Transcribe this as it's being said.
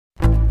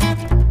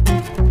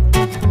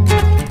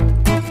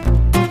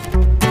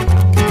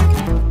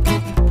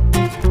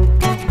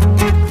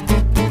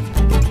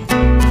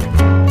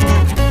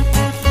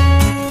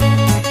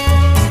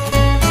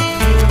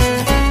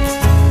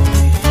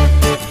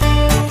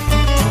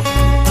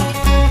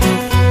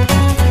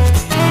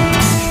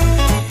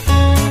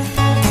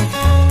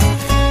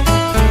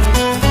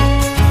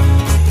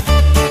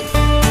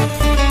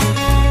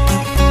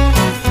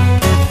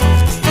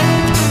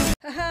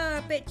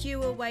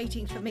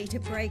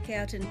break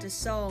out into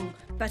song,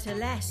 but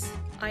alas,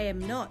 I am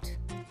not.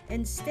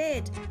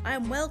 Instead, I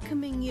am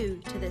welcoming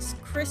you to this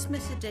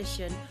Christmas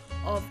edition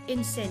of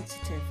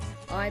Insensitive.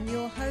 I'm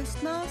your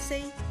host,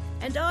 Marcy,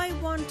 and I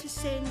want to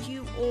send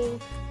you all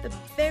the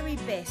very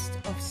best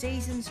of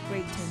season's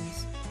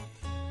greetings.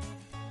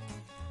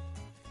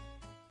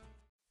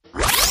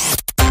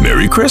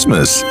 Merry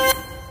Christmas!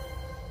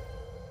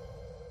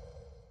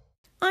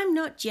 I'm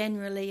not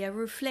generally a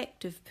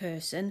reflective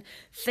person,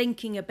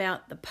 thinking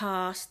about the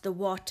past, the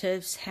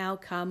what-ifs, how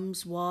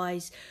comes,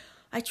 whys.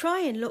 I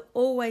try and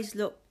always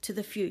look to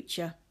the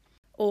future,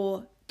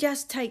 or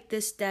just take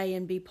this day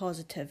and be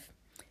positive.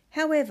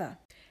 However,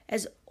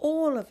 as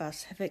all of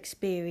us have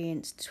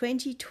experienced,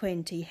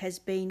 2020 has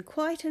been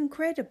quite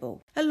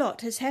incredible. A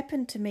lot has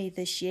happened to me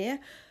this year.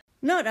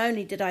 Not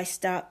only did I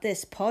start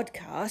this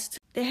podcast,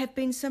 there have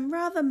been some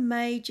rather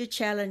major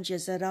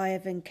challenges that I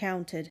have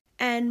encountered.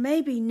 And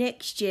maybe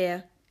next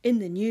year, in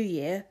the new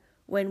year,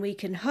 when we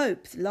can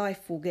hope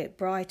life will get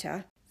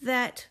brighter,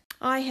 that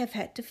I have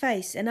had to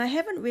face. And I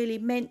haven't really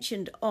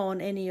mentioned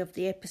on any of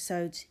the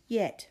episodes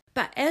yet.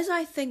 But as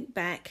I think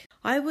back,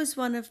 I was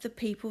one of the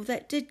people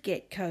that did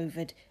get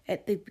COVID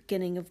at the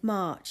beginning of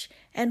March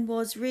and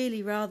was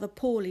really rather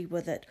poorly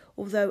with it,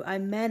 although I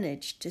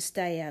managed to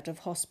stay out of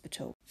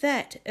hospital.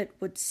 That, it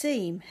would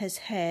seem, has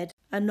had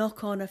a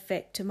knock-on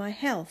effect to my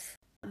health.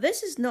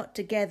 This is not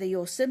to gather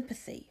your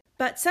sympathy,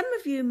 but some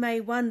of you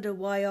may wonder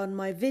why on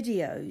my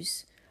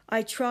videos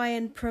I try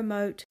and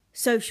promote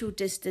social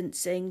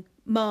distancing,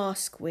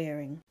 mask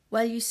wearing.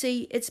 Well, you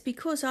see, it's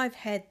because I've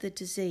had the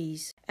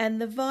disease, and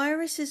the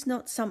virus is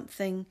not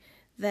something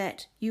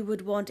that you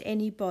would want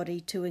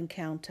anybody to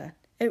encounter.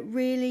 It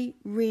really,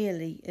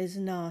 really is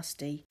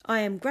nasty. I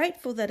am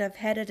grateful that I've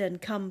had it and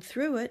come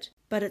through it,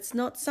 but it's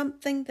not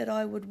something that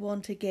I would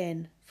want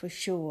again, for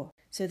sure.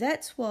 So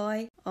that's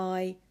why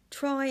I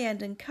try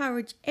and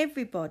encourage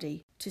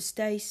everybody to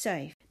stay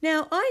safe.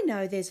 Now, I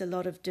know there's a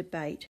lot of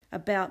debate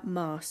about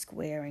mask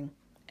wearing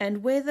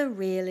and whether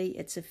really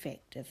it's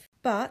effective,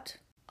 but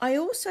I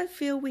also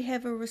feel we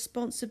have a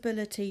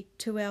responsibility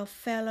to our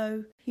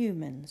fellow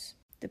humans,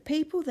 the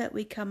people that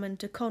we come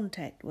into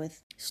contact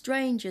with,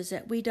 strangers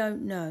that we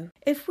don't know.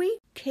 If we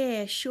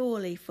care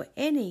surely for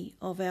any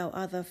of our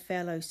other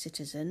fellow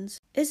citizens,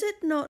 is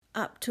it not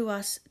up to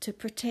us to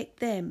protect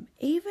them,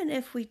 even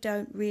if we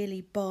don't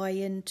really buy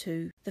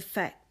into the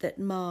fact that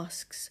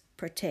masks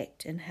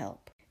protect and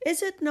help?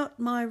 Is it not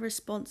my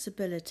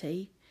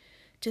responsibility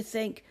to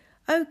think,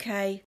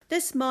 okay,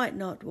 this might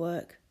not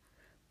work,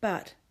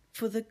 but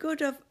for the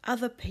good of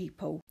other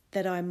people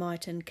that I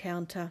might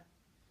encounter,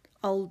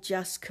 I'll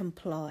just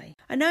comply.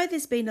 I know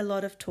there's been a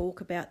lot of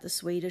talk about the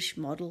Swedish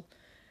model,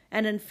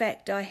 and in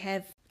fact I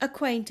have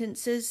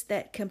acquaintances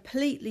that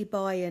completely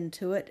buy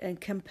into it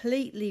and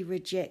completely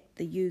reject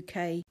the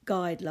UK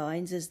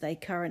guidelines as they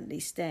currently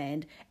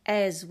stand,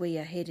 as we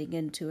are heading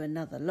into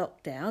another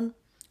lockdown,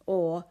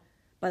 or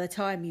by the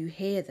time you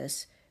hear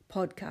this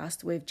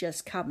podcast, we've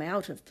just come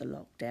out of the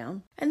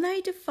lockdown, and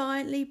they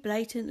defiantly,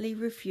 blatantly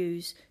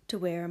refuse to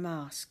wear a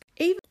mask.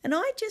 And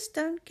I just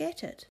don't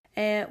get it.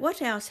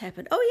 What else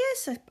happened? Oh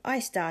yes, I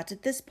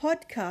started this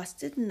podcast,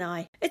 didn't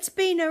I? It's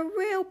been a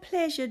real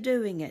pleasure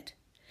doing it.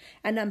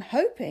 And I'm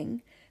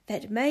hoping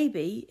that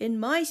maybe in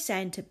my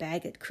Santa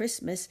bag at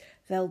Christmas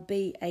there'll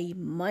be a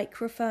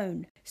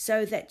microphone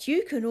so that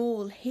you can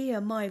all hear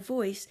my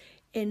voice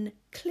in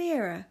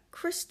clearer,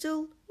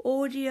 crystal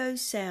audio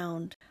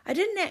sound. I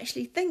didn't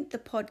actually think the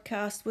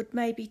podcast would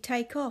maybe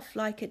take off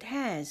like it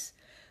has,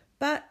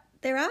 but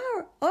there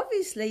are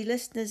obviously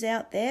listeners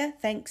out there,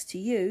 thanks to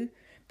you,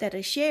 that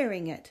are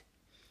sharing it.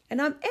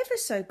 And I'm ever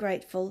so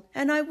grateful,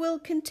 and I will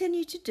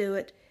continue to do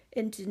it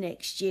into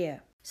next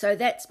year. So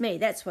that's me,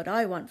 that's what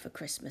I want for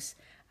Christmas,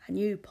 a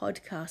new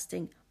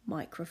podcasting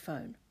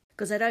microphone,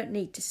 because I don't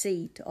need to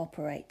see to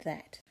operate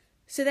that.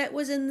 So that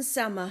was in the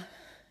summer.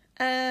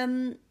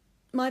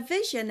 My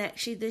vision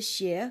actually this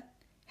year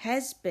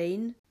has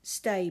been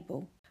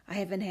stable. I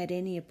haven't had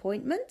any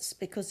appointments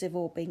because they've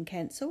all been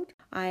cancelled.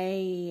 I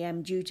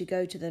am due to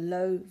go to the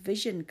low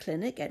vision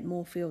clinic at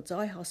Moorfields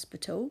Eye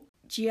Hospital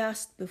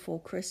just before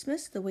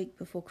Christmas, the week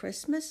before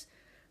Christmas,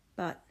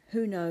 but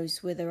who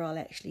knows whether I'll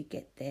actually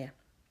get there.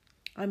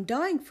 I'm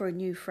dying for a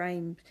new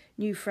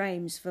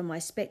frames for my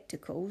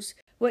spectacles,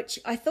 which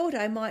I thought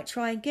I might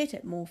try and get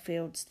at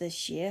Moorfields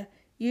this year.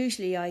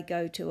 Usually I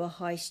go to a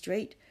high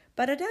street,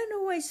 but I don't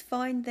always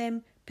find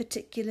them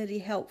particularly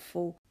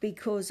helpful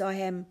because I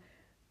am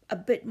a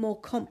bit more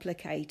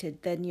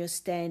complicated than your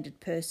standard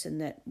person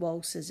that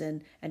waltzes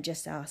in and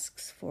just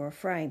asks for a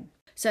frame.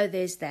 So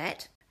there's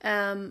that.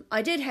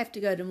 I did have to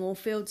go to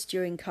Moorfields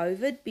during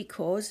COVID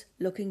because,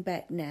 looking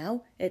back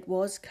now, it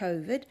was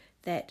COVID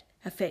that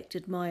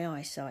affected my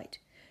eyesight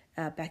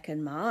back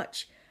in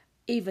March,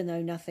 even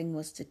though nothing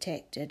was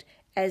detected.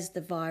 As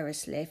the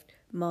virus left,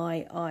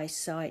 my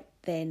eyesight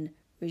then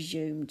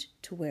resumed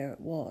to where it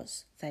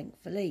was,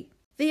 thankfully.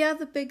 The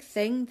other big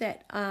thing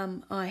that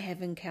I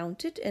have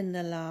encountered in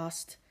the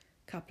last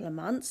couple of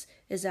months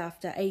is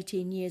after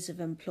 18 years of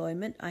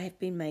employment, I have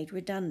been made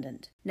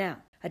redundant. Now,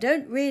 I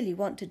don't really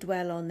want to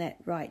dwell on that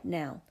right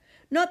now.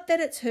 Not that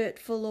it's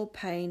hurtful or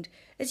pained,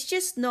 it's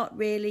just not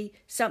really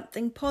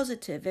something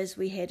positive as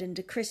we head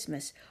into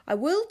Christmas. I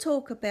will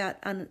talk about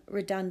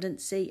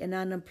redundancy and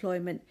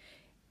unemployment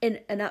in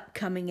an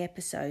upcoming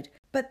episode,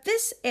 but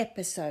this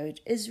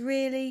episode is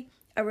really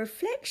a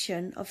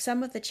reflection of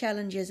some of the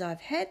challenges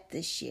I've had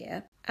this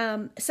year,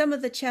 some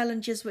of the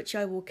challenges which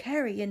I will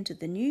carry into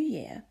the new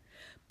year,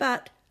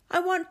 but I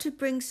want to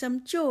bring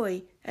some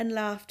joy and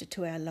laughter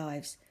to our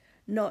lives,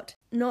 not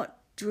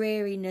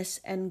dreariness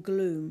and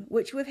gloom,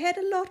 which we've had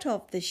a lot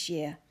of this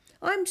year.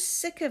 I'm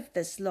sick of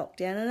this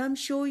lockdown, and I'm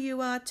sure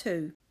you are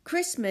too.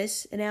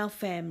 Christmas in our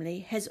family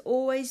has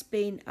always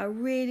been a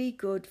really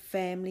good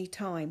family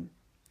time.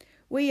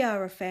 We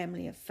are a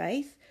family of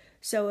faith,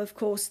 so of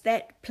course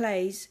that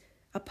plays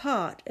a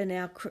part in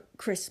our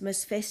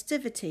Christmas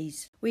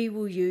festivities. We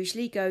will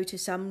usually go to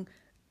some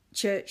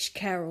church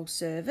carol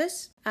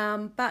service,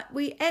 but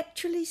we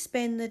actually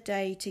spend the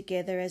day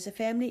together as a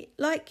family,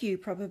 like you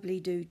probably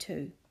do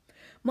too.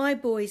 My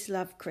boys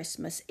love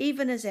Christmas,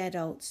 even as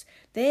adults.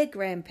 Their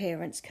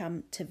grandparents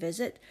come to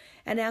visit,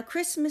 and our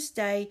Christmas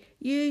day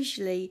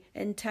usually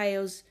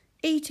entails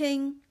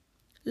eating,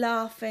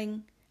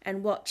 laughing,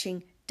 and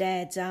watching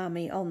Dad's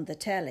Army on the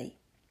telly.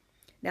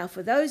 Now,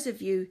 for those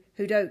of you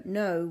who don't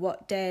know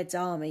what Dad's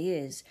Army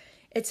is,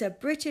 it's a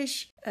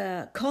British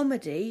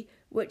comedy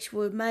which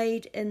were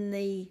made in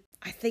the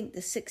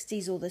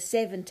 60s or the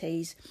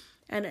 70s,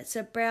 and it's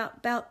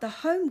about the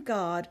Home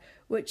Guard,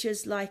 which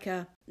is like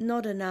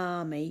not an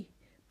army,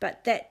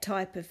 but that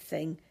type of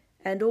thing,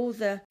 and all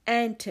the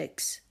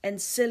antics and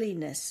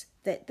silliness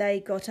that they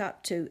got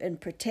up to in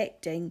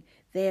protecting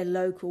their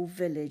local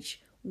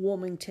village,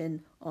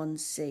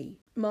 Warmington-on-Sea.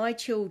 My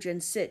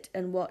children sit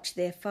and watch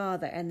their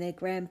father and their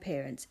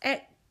grandparents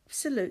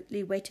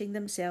absolutely wetting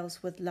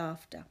themselves with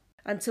laughter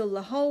until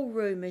the whole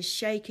room is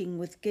shaking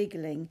with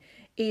giggling,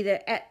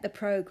 either at the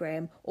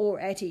program or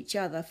at each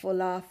other for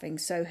laughing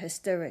so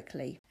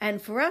hysterically.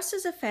 And for us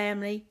as a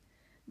family,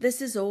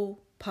 this is all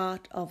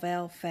part of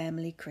our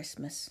family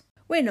Christmas.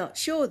 We're not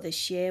sure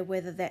this year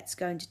whether that's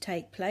going to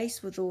take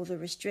place with all the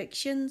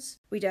restrictions.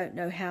 We don't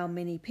know how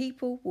many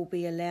people will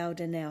be allowed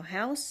in our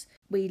house.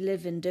 We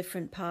live in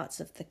different parts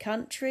of the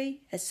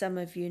country, as some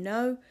of you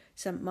know.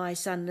 My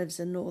son lives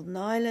in Northern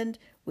Ireland.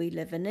 We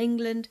live in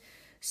England.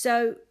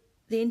 So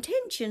the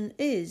intention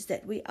is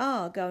that we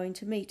are going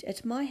to meet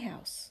at my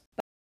house.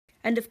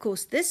 And of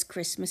course, this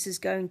Christmas is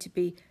going to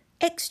be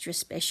extra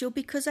special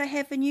because I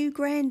have a new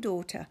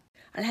granddaughter.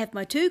 I'll have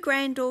my 2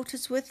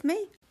 granddaughters with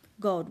me,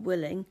 God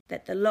willing,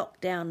 that the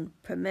lockdown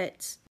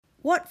permits.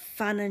 What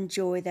fun and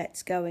joy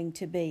that's going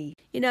to be.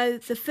 You know,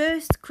 the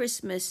first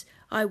Christmas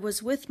I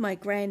was with my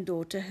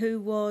granddaughter,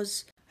 who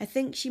was, I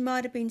think she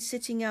might have been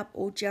sitting up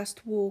or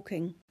just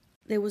walking.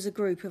 There was a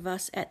group of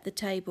us at the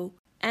table,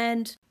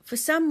 and for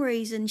some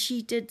reason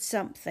she did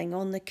something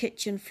on the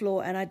kitchen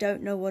floor, and I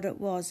don't know what it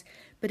was,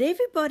 but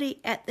everybody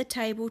at the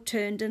table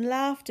turned and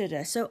laughed at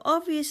her, so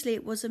obviously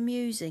it was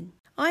amusing.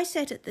 I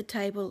sat at the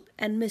table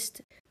and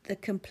missed the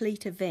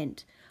complete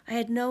event. I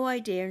had no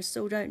idea and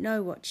still don't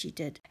know what she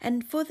did.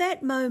 And for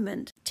that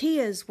moment,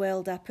 tears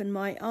welled up in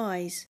my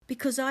eyes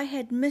because I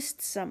had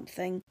missed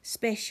something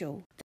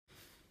special.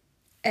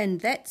 And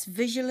that's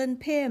visual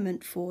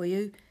impairment for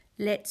you.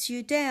 Lets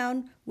you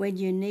down when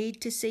you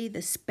need to see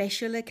the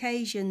special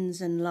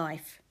occasions in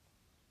life.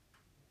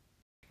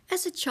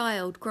 As a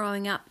child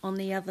growing up on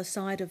the other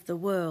side of the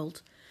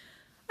world,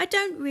 I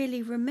don't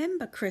really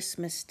remember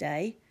Christmas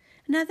Day.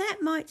 Now that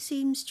might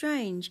seem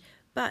strange,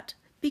 but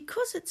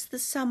because it's the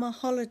summer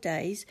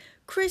holidays,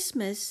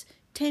 Christmas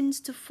tends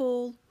to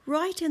fall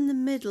right in the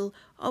middle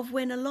of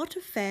when a lot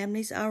of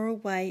families are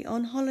away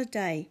on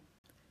holiday.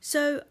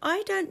 So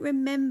I don't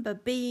remember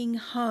being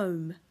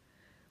home.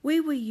 We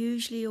were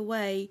usually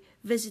away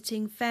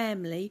visiting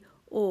family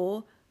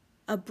or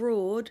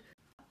abroad.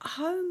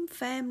 Home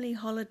family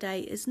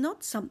holiday is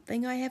not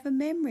something I have a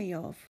memory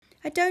of.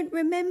 I don't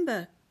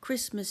remember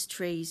Christmas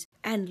trees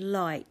and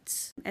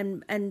lights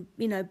and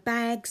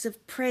bags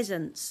of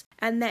presents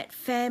and that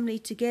family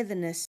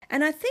togetherness.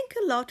 And I think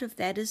a lot of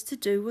that is to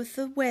do with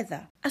the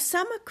weather. A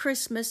summer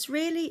Christmas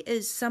really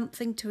is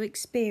something to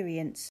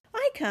experience.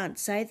 I can't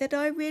say that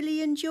I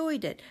really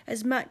enjoyed it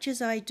as much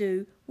as I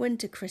do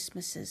winter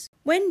Christmases.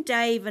 When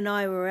Dave and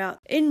I were out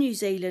in New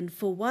Zealand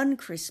for one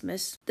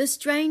Christmas, the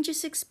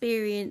strangest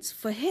experience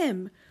for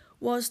him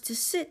was to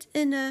sit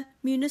in a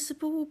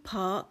municipal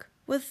park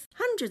with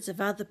hundreds of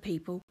other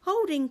people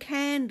holding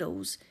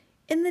candles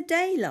in the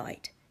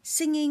daylight,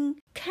 singing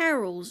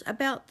carols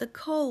about the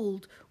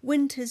cold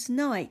winter's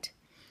night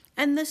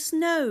and the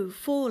snow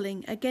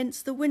falling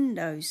against the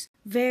windows.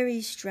 Very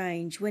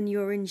strange when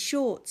you're in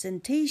shorts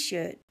and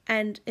t-shirt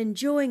and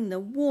enjoying the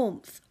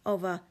warmth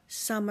of a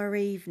summer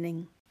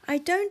evening. I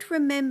don't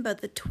remember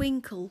the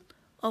twinkle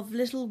of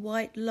little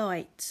white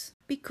lights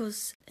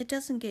because it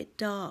doesn't get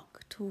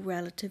dark till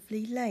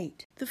relatively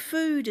late. The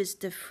food is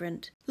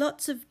different.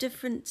 Lots of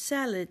different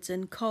salads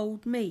and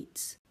cold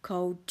meats,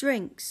 cold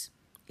drinks,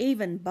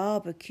 even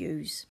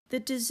barbecues. The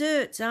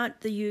desserts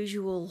aren't the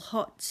usual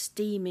hot,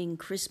 steaming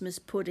Christmas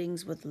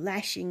puddings with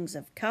lashings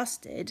of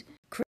custard.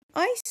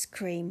 Ice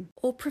cream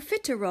or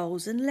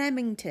profiteroles and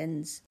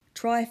lamingtons.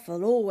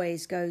 Trifle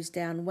always goes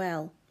down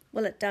well.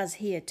 Well, it does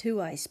here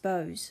too, I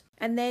suppose.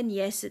 And then,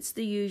 yes, it's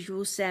the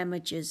usual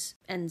sandwiches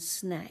and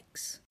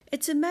snacks.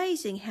 It's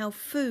amazing how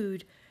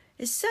food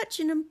is such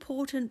an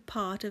important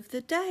part of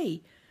the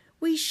day.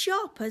 We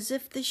shop as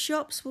if the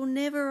shops will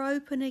never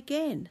open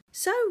again.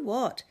 So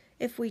what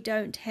if we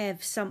don't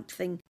have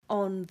something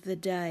on the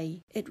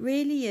day? It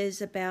really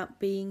is about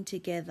being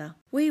together.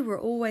 We were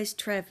always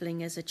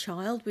travelling as a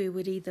child. We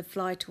would either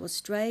fly to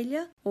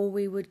Australia or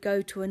we would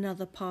go to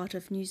another part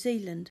of New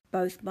Zealand.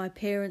 Both my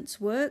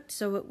parents worked,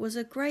 so it was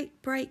a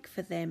great break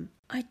for them.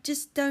 I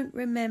just don't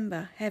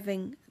remember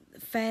having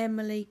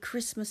family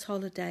Christmas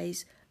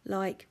holidays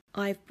like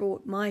I've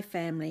brought my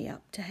family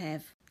up to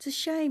have. It's a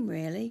shame,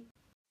 really.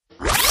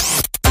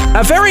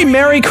 A very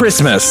Merry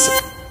Christmas!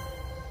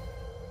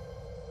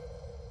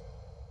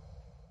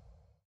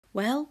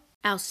 Well,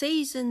 our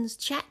season's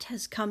chat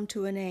has come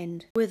to an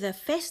end. With a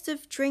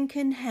festive drink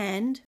in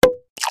hand,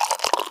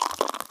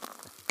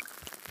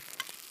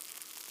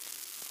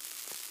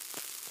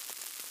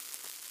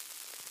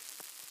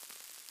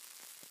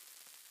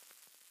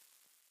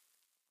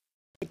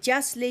 it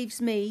just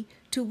leaves me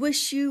to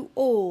wish you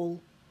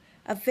all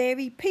a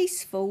very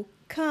peaceful,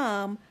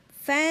 calm,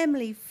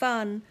 family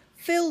fun,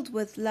 filled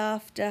with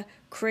laughter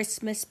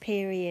Christmas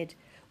period,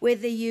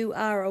 whether you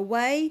are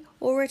away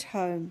or at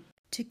home,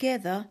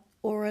 together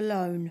or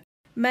alone.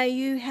 May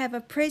you have a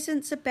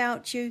presence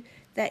about you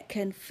that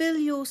can fill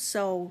your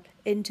soul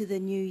into the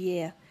new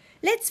year.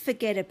 Let's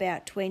forget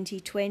about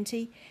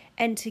 2020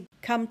 and to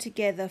come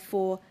together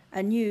for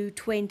a new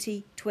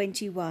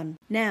 2021.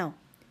 Now,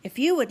 if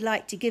you would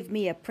like to give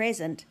me a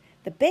present,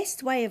 the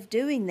best way of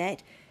doing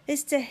that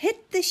is to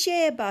hit the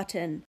share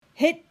button,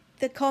 hit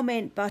the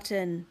comment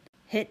button,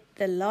 hit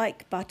the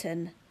like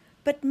button,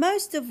 but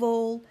most of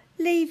all,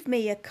 leave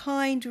me a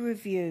kind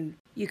review.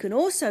 You can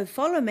also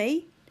follow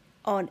me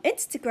on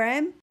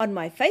Instagram, on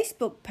my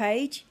Facebook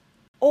page,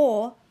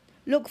 or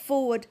look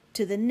forward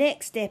to the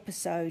next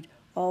episode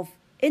of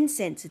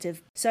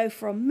Insensitive. So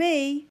from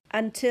me,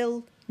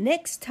 until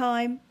next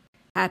time,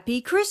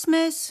 Happy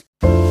Christmas!